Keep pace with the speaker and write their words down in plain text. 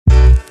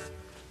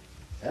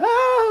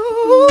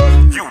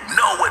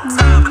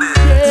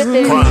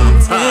Prime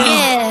time.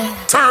 Yeah.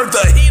 Turn the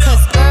heat up.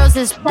 Cause girls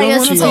is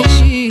players too.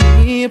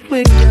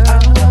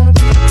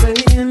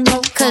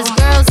 Cause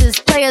girls is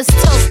players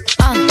too.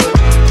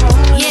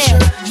 Yeah,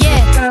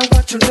 yeah.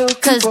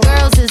 Cause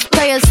girls is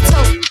players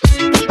too.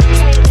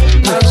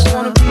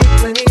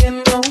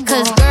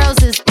 Cause girls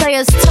is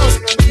players too.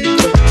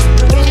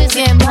 Bitches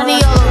get money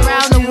all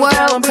around the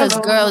world. Cause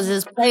girls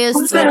is players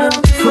too.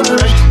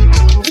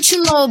 What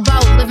you know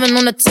about living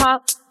on the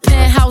top?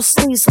 Penthouse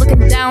suites,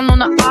 looking down on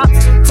the op.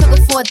 Took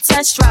her for a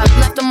test drive,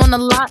 left them on the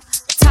lot.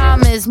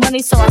 Time is money,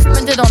 so I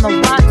spend it on the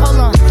rock. Hold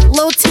on,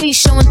 little titty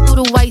showing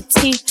through the white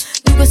tee.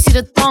 You can see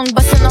the thong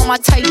busting on my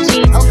tight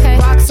jeans. Okay,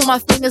 rocks on my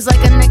fingers like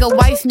a nigga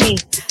wife me.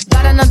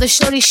 Got another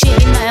shorty, she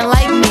ain't nothing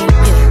like me.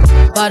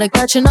 Yeah. About to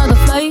catch another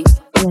flight.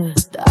 Yeah.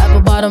 The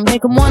apple bottom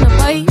make 'em wanna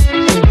bite.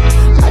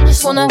 Yeah. I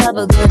just wanna have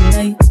a good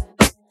night.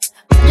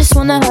 I just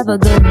wanna have a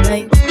good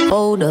night.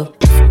 Hold up,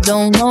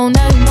 don't know,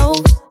 now you know.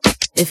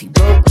 If you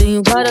broke, then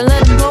you gotta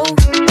let him go.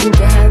 You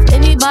can have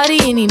anybody,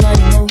 any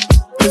money, no.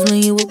 Cause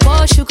when you a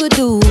boss, you could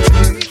do.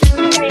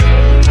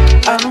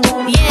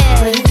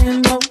 Yeah,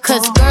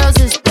 cause girls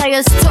is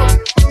players too.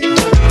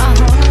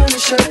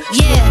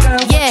 Yeah,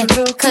 yeah,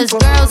 cause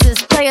girls is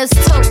players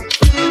too.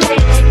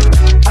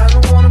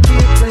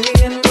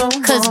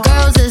 Cause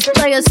girls is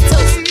players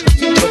too.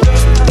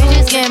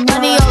 Bitches get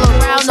money all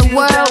around the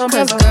world.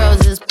 Cause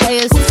girls is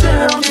players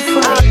too.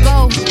 I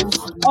go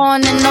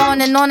on and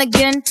on and on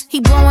again. He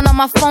blowing on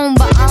my phone,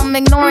 but I'm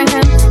ignoring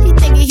him. He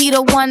thinking he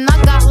the one,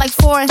 I got like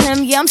 4 of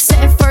him. Yeah, I'm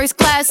sitting first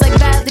class like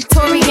bad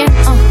Victorian.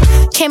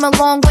 Came a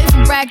long way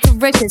from rag to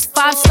riches.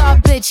 5-star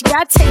bitch, yeah,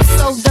 I taste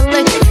so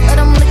delicious. Let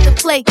him lick the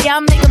plate, yeah, I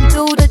make him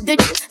do the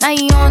ditch. Now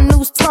he on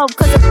news 12,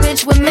 cause a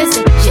bitch went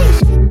missing.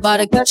 About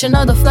to catch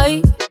another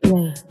flight.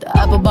 Yeah. The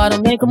apple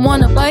bottom make him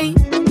wanna bite.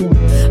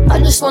 Yeah. I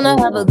just wanna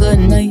have a good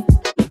night.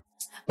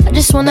 I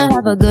just wanna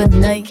have a good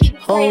night.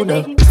 Hold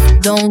up,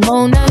 don't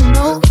know, now you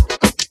know.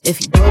 If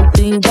you broke,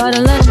 then you gotta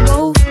let him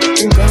go.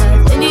 You can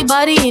have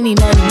anybody, any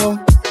money, no.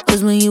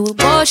 Cause when you a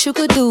boss, you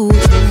could do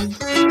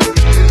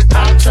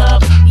hot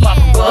tub, pop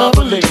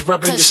bubbly,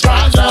 rubbing your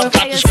spot up,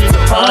 got to scream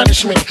and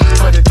punish me,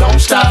 but it don't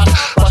stop.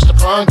 Watch the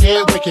pun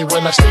get wicked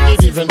when I stick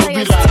it, even if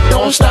we like,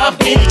 don't stop.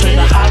 Get in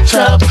a hot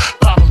tub,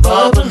 pop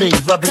bubbly,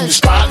 rubbing your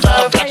spot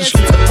up, got to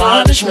scream and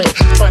punish me,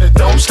 but it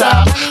don't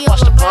stop.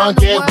 Watch the pun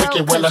get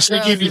wicked when I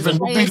stick it, even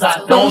if we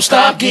like, don't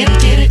stop. Get it,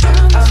 get it.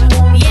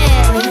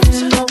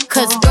 Yeah,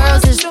 cause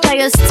girls is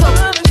players too.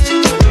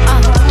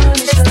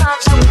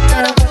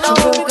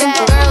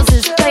 Girls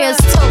is players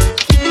too.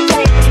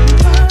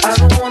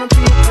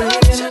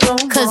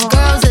 Cause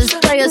girls is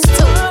players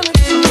too.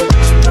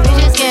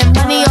 Bitches get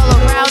money all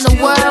around the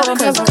world.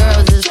 Cause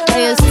girls is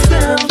players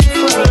too.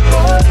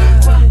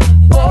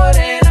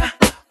 Morena,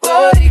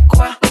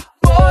 boricua,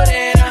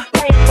 morena,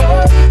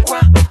 boricua,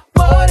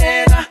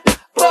 morena,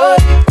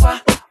 boricua,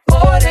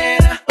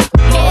 morena,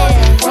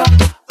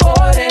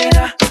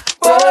 morena,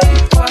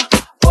 boricua,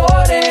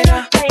 morena.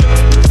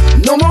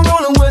 No more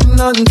rolling with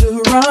nothing to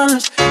run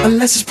us,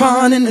 unless it's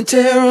pawn in the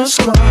terror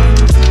squad.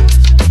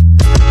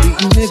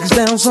 Beating niggas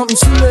down, something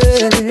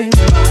silly.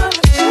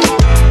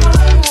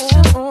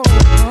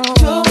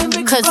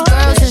 Cause girls